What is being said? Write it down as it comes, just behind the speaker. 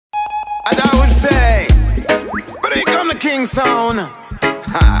as I would say. But here come the King sound.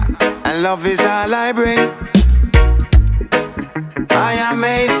 Ha. And love is all I bring. I am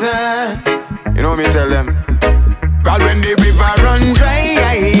Mason. You know me tell them. God, when the river run dry,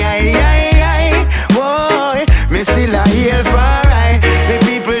 boy, me still a heal for I. The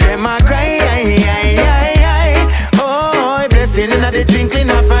people them a cry, oh, blessing in the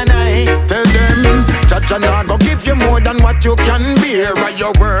twinkling of an eye. Tell them, Jah nah go give you more than what you can bear. By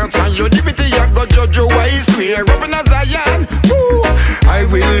your works and your divinity, I go judge you wise swear. Up in a Zion, woo, I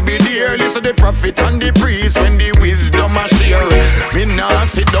will be there. Listen the prophet and the priest when the wisdom a share. Me nah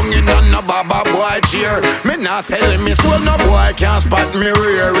sit down in a baba boy chair. Me nah sell me soul, no boy can't spot me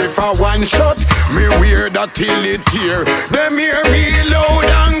rear. If I one shot, me wear that till it tear. Them hear me loud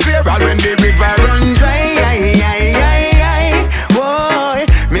and clear. But when the river run dry, boy,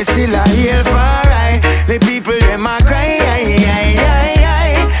 me still a heal for I. The people them a cry,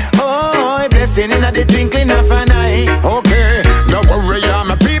 oh, blessing in the twinkling of an eye. Okay, no worry,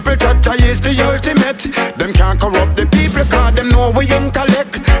 my people, Jah is the ultimate. Them can't corrupt the people, cause them know we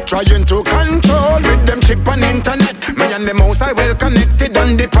intellect. Trying to control with them chip and internet. Me and the most I well connected,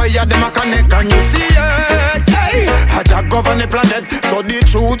 and the prayer them a connect. And you see it, hey, Jah govern the planet. So the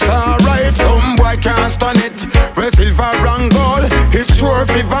truth's alright, some boy can't stand it. Well, silver and gold, it's sure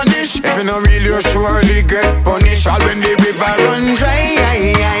if vanish. If you not real, you surely get punished. All when the river run dry,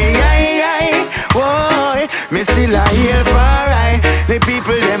 boy, me still a heal for I. The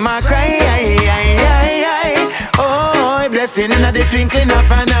people them a cry, oh, blessing in the twinkling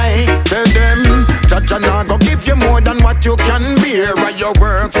of an eye. Tell them, Jah nah go give you more than what you can bear. By your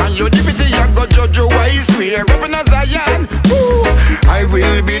works and your divinity, I go judge you wise swear. Up in a Zion, woo, I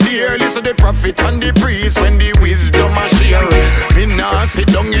will be there. Listen the prophet and the priest when the wisdom a share. Me nah sit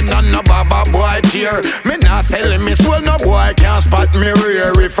down in a baba boy chair. Me nah sell me soul, no boy can't spot me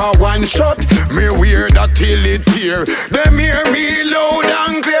rear. If I one shot, me wear that till it tear. Them hear me loud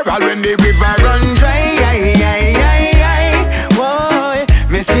and clear. All when the river run dry, boy,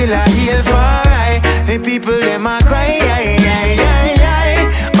 me still a heal for I. The people them a cry,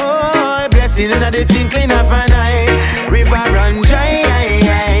 oh, blessing in the twinkling of an eye. River run dry,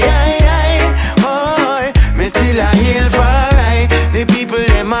 boy, me still a heal for I. The people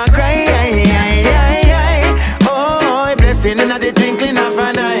them a cry, oh, blessing in the twinkling of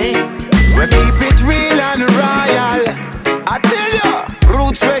an eye. We keep it real and royal. I tell ya,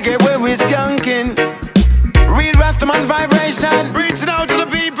 roots reggae where we skunking. Real Rastaman vibration, reaching out to the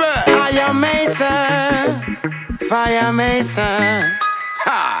people. I am Mason, Fire Mason.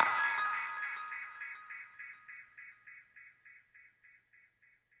 Ha!